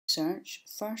research,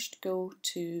 first go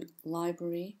to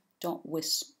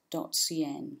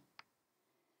library.wisp.cn.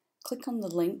 Click on the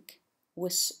link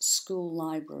WIS School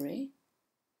Library,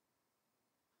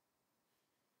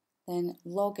 then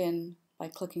log in by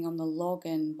clicking on the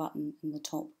login button in the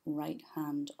top right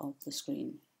hand of the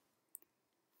screen.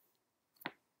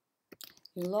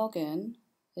 Your login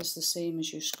is the same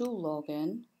as your school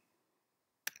login,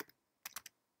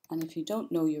 and if you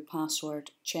don't know your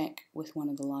password, check with one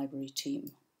of the library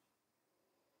team.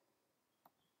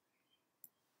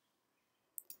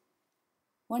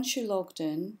 Once you're logged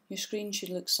in, your screen should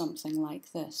look something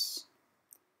like this.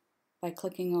 By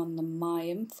clicking on the My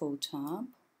Info tab,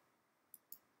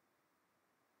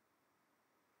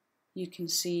 you can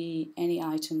see any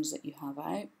items that you have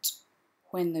out,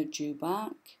 when they're due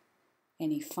back,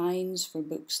 any fines for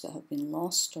books that have been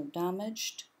lost or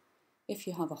damaged, if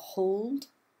you have a hold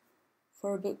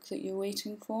for a book that you're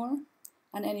waiting for,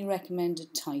 and any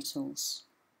recommended titles.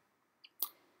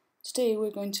 Today we're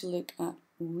going to look at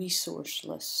resource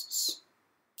lists.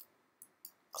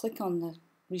 Click on the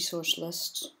resource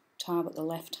list tab at the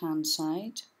left hand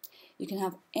side. You can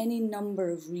have any number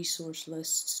of resource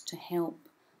lists to help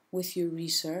with your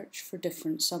research for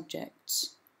different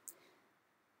subjects.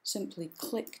 Simply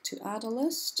click to add a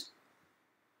list,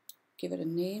 give it a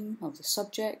name of the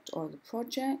subject or the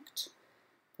project,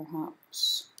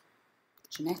 perhaps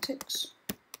genetics.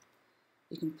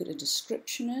 You can put a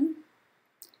description in.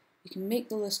 You can make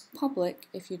the list public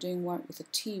if you're doing work with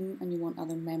a team and you want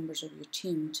other members of your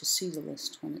team to see the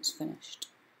list when it's finished.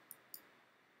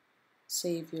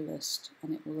 Save your list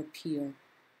and it will appear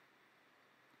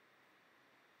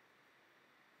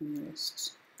in your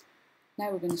lists.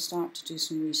 Now we're going to start to do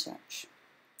some research.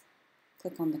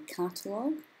 Click on the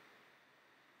catalogue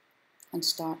and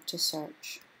start to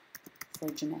search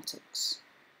for genetics.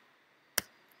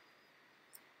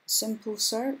 Simple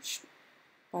search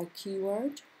by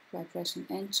keyword by pressing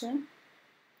enter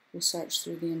will search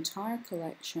through the entire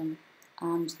collection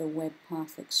and the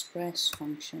WebPath Express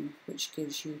function, which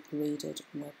gives you graded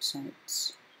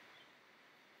websites.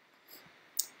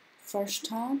 First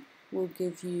tab will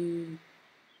give you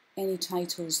any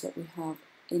titles that we have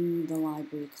in the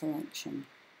library collection.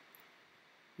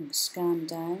 You'll scan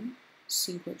down,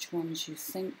 see which ones you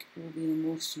think will be the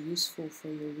most useful for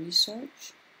your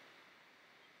research.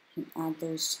 You can add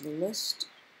those to the list.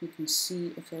 You can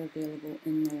see if they're available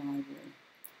in the library.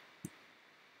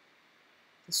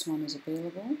 This one is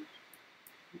available.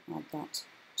 Add that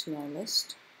to our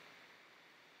list.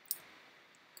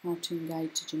 Cartoon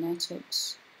Guide to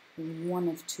Genetics, one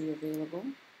of two available.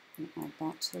 Add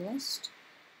that to the list.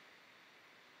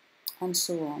 And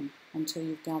so on, until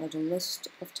you've gathered a list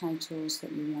of titles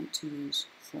that you want to use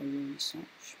for your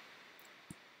research.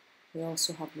 We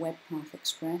also have WebPath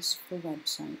Express for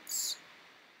websites.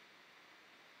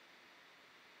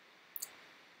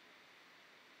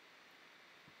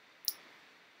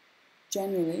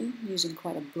 Generally, using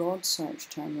quite a broad search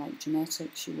term like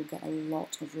genetics, you will get a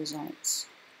lot of results.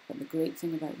 But the great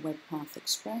thing about WebPath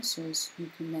Express is you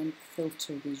can then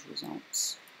filter these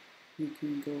results. You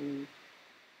can go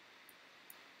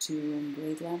to your own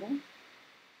grade level.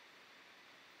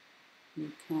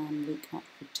 You can look at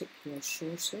particular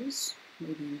sources.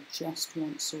 Maybe you just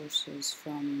want sources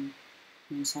from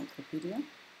an encyclopedia.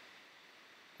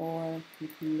 Or you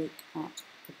can look at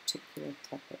particular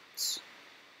topics.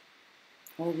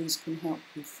 All these can help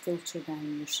you filter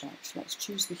down your search. Let's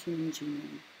choose the human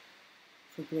genome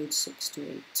for grades 6 to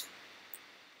 8.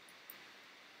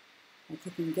 By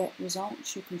clicking Get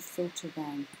Results, you can filter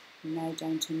down. You're now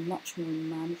down to a much more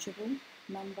manageable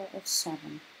number of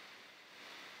 7.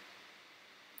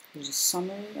 There's a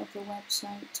summary of the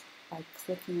website. By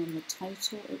clicking on the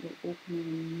title, it will open in a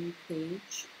new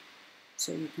page,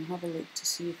 so you can have a look to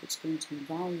see if it's going to be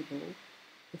valuable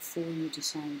before you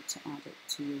decide to add it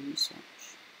to your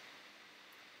research.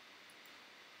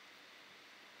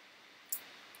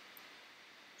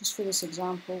 Just for this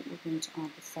example, we're going to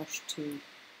add the first 2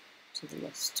 to the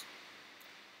list.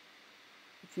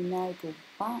 If you now go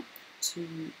back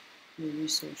to your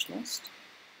resource list,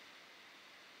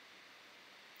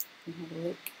 you can have a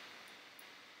look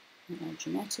at our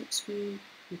genetics view.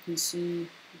 You can see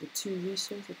the 2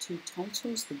 resources, the 2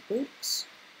 titles, the books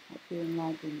up here in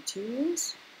library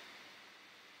materials,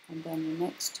 and then the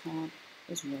next tab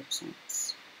is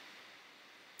websites.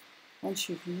 Once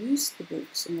you've used the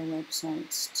books and the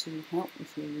websites to help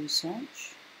with your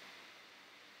research,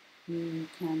 you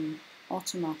can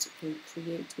automatically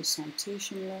create a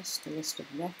citation list, a list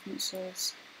of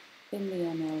references in the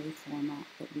MLA format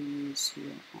that we use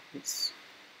here at WIS.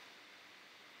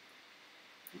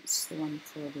 That's the one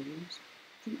for others.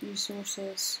 print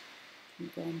resources,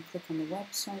 again click on the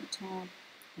website tab,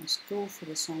 let's go for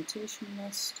the citation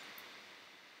list.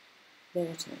 There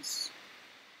it is.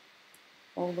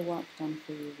 All the work done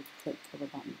for you with a click of a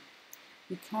button.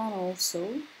 You can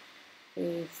also,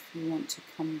 if you want to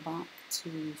come back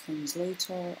to things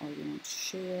later or you want to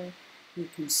share, you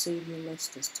can save your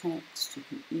list as text, you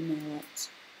can email it,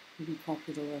 you can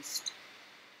copy the list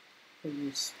for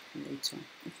use later.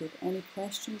 If you have any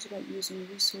questions about using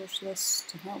resource lists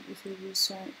to help with your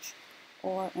research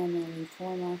or MLA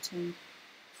formatting,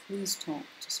 please talk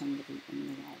to somebody in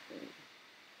the library.